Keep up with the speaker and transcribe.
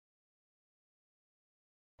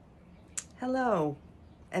Hello,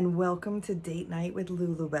 and welcome to Date Night with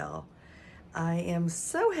Lulu Belle. I am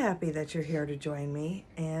so happy that you're here to join me,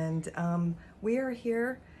 and we are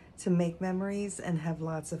here to make memories and have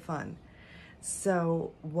lots of fun.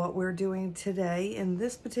 So what we're doing today in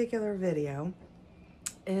this particular video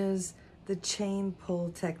is the chain pull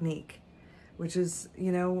technique, which is,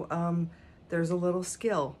 there's a little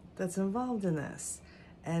skill that's involved in this.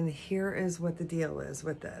 And here is what the deal is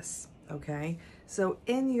with this, okay? So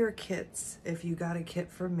in your kits, if you got a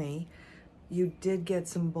kit from me, you did get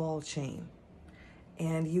some ball chain.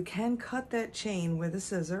 And you can cut that chain with a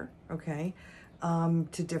scissor, okay,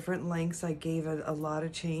 to different lengths. I gave a lot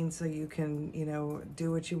of chain so you can,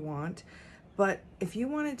 do what you want. But if you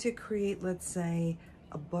wanted to create, let's say,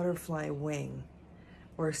 a butterfly wing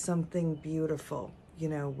or something beautiful,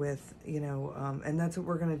 and that's what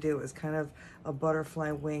we're gonna do, is kind of a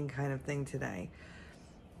butterfly wing kind of thing today.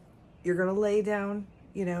 You're gonna lay down,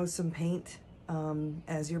 some paint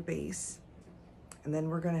as your base, and then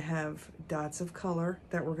we're gonna have dots of color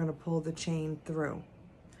that we're gonna pull the chain through.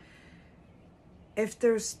 If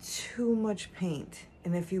there's too much paint,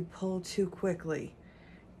 and if you pull too quickly,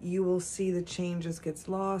 you will see the chain just gets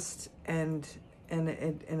lost and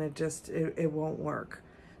it won't work.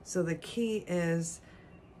 So the key is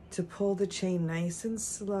to pull the chain nice and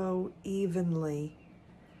slow, evenly,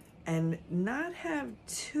 and not have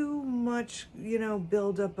too much,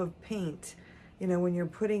 buildup of paint. When you're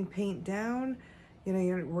putting paint down,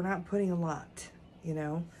 we're not putting a lot,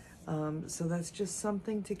 so that's just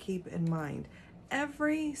something to keep in mind.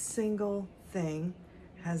 Every single thing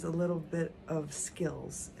has a little bit of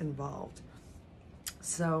skills involved.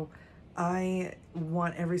 So I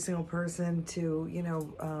want every single person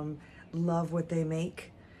to, love what they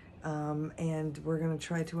make. And we're going to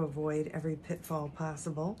try to avoid every pitfall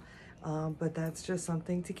possible. But that's just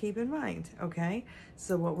something to keep in mind, okay?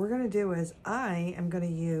 So what we're going to do is I am going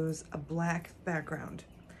to use a black background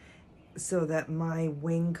so that my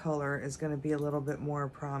wing color is going to be a little bit more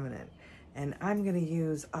prominent. And I'm going to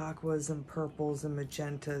use aquas and purples and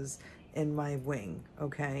magentas in my wing,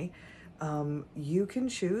 okay? You can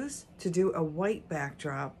choose to do a white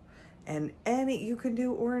backdrop, and you can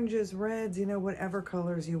do oranges, reds, whatever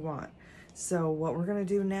colors you want. So what we're gonna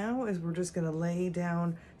do now is we're just gonna lay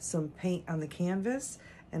down some paint on the canvas.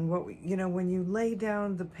 And when you lay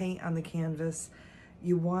down the paint on the canvas,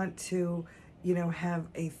 you want to, have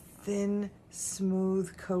a thin,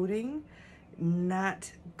 smooth coating, not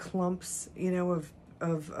clumps, of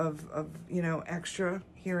extra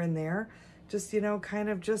here and there. Just, kind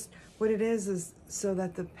of just what it is so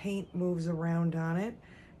that the paint moves around on it.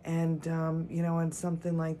 And, on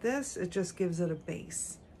something like this, it just gives it a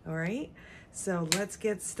base. All right, so let's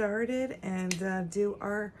get started and do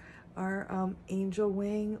our angel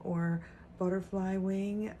wing or butterfly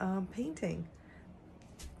wing painting.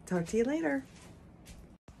 Talk to you later.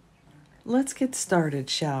 Let's get started,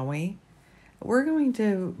 shall we? We're going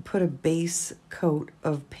to put a base coat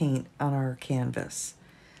of paint on our canvas.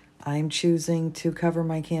 I'm choosing to cover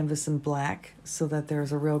my canvas in black so that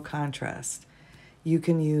there's a real contrast. You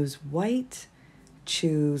can use white,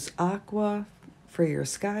 choose aqua for your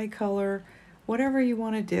sky color, whatever you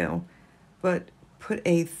want to do, but put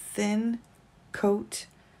a thin coat,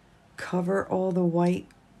 cover all the white.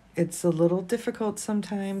 It's a little difficult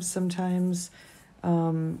sometimes. A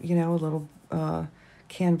little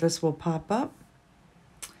canvas will pop up.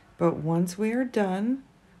 But once we are done,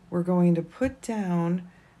 we're going to put down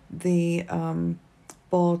the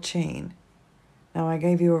ball chain. Now I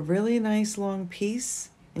gave you a really nice long piece,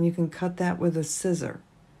 and you can cut that with a scissor.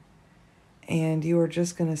 And you are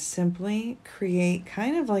just going to simply create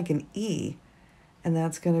kind of like an E, and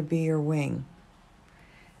that's going to be your wing.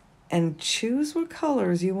 And choose what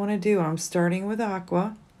colors you want to do. I'm starting with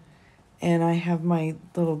aqua, and I have my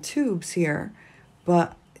little tubes here,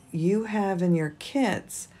 but you have in your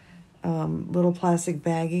kits little plastic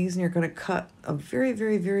baggies, and you're going to cut a very,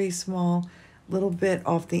 very, very small little bit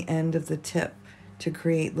off the end of the tip to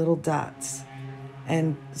create little dots.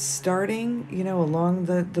 And starting, along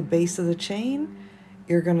the base of the chain,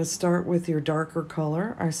 you're going to start with your darker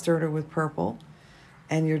color. I started with purple.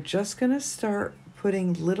 And you're just going to start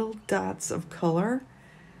putting little dots of color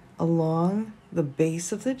along the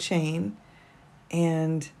base of the chain.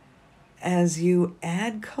 And as you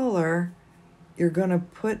add color, you're going to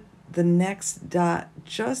put the next dot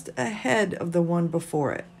just ahead of the one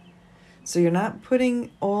before it. So you're not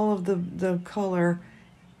putting all of the color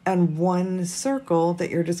on one circle that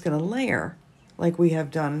you're just going to layer like we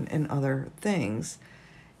have done in other things.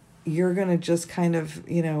 You're going to just kind of,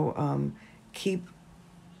 keep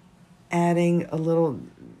adding a little,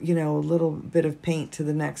 you know, a little bit of paint to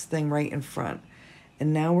the next thing right in front.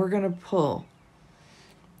 And now we're going to pull.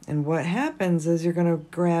 And what happens is you're going to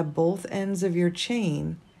grab both ends of your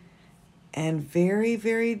chain and very,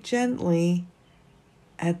 very gently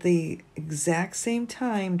at the exact same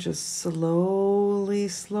time, just slowly,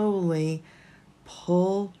 slowly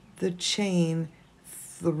pull the chain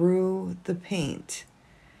through the paint.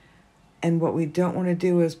 And what we don't want to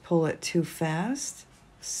do is pull it too fast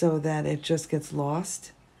so that it just gets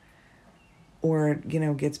lost or, you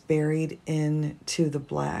know, gets buried into the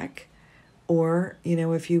black. Or, you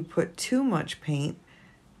know, if you put too much paint,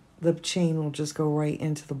 the chain will just go right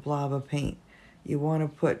into the blob of paint. You want to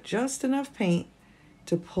put just enough paint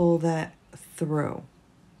to pull that through.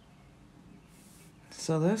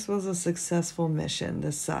 So this was a successful mission,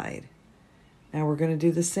 this side. Now we're going to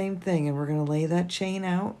do the same thing, and we're going to lay that chain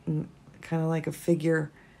out and kind of like a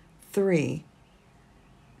figure 3.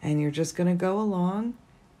 And you're just going to go along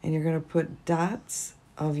and you're going to put dots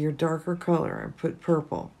of your darker color and put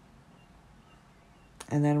purple.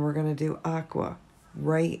 And then we're going to do aqua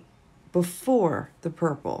right before the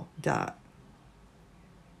purple dot.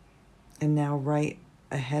 And now right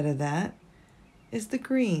ahead of that is the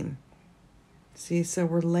green. See, so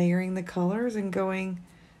we're layering the colors and going,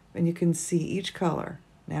 and you can see each color.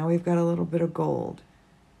 Now we've got a little bit of gold.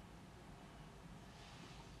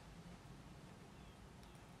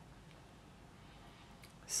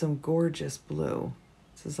 Some gorgeous blue.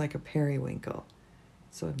 This is like a periwinkle.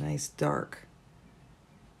 So a nice dark.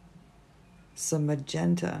 Some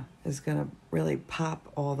magenta is going to really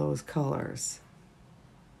pop all those colors.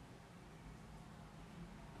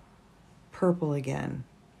 Purple again.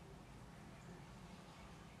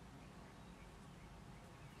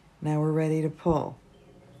 Now we're ready to pull.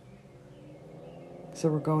 So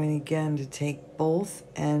we're going again to take both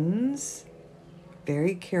ends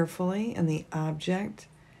very carefully, and the object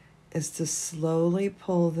is to slowly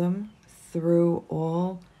pull them through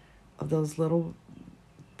all of those little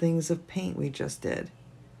things of paint we just did.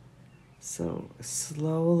 So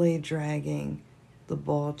slowly dragging the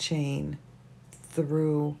ball chain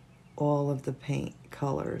through all of the paint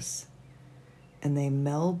colors, and they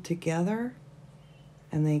meld together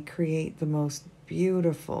and they create the most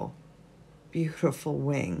beautiful, beautiful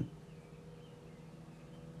wing.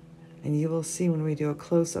 And you will see when we do a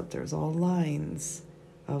close-up, there's all lines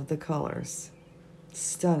of the colors.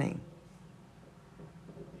 Stunning.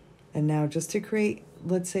 And now just to create,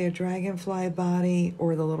 let's say, a dragonfly body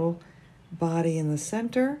or the little body in the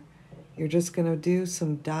center, you're just going to do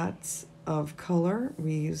some dots of color.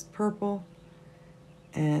 We used purple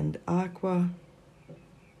and aqua.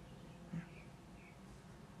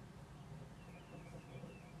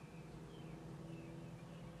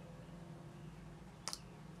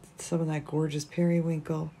 Some of that gorgeous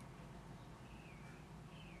periwinkle.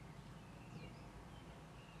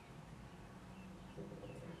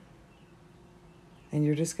 And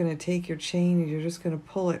you're just going to take your chain and you're just going to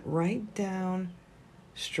pull it right down,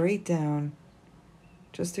 straight down,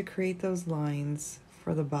 just to create those lines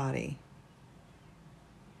for the body.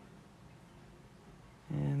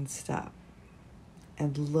 And stop.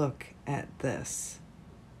 And look at this.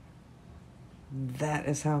 That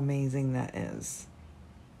is how amazing that is.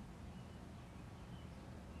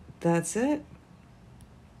 That's it.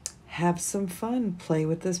 Have some fun. Play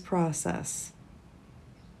with this process.